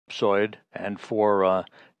ellipsoid and for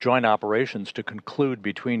joint operations to conclude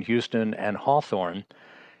between Houston and Hawthorne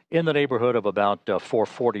in the neighborhood of about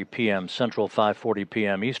 4:40 p.m. Central, 5:40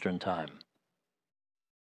 p.m. Eastern Time.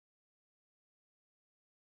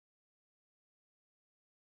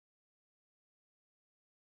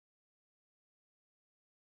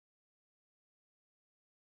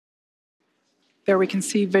 There we can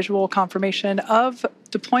see visual confirmation of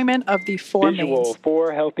deployment of the four mains. Visual,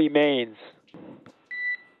 4 healthy mains.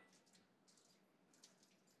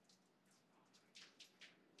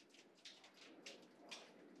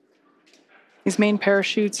 These main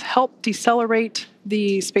parachutes help decelerate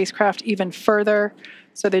the spacecraft even further.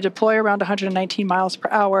 So they deploy around 119 miles per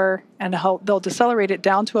hour, and they'll decelerate it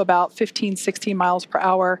down to about 15, 16 miles per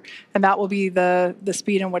hour, and that will be the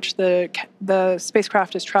speed in which the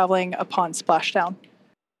spacecraft is traveling upon splashdown.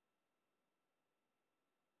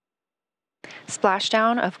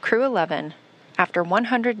 Splashdown of Crew-11 after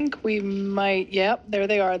 100. I think we might, yep, there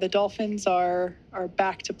they are. The dolphins are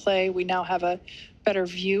back to play. We now have a better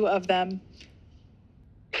view of them.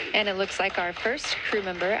 And it looks like our first crew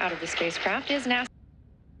member out of the spacecraft is NASA.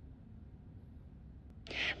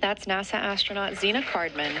 That's NASA astronaut Zena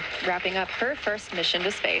Cardman wrapping up her first mission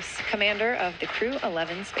to space, commander of the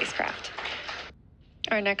Crew-11 spacecraft.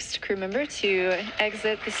 Our next crew member to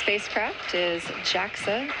exit the spacecraft is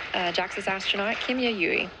JAXA's astronaut Kimiya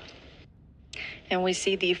Yui. And we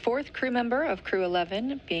see the fourth crew member of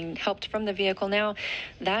Crew-11 being helped from the vehicle now.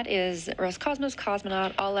 That is Roscosmos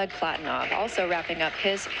cosmonaut Oleg Platonov, also wrapping up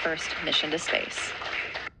his first mission to space.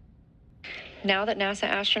 Now that NASA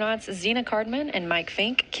astronauts Zena Cardman and Mike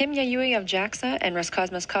Fincke, Kimiya Yui of JAXA, and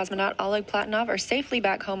Roscosmos cosmonaut Oleg Platonov are safely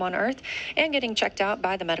back home on Earth and getting checked out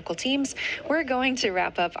by the medical teams, we're going to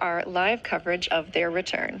wrap up our live coverage of their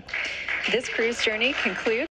return. This cruise journey concludes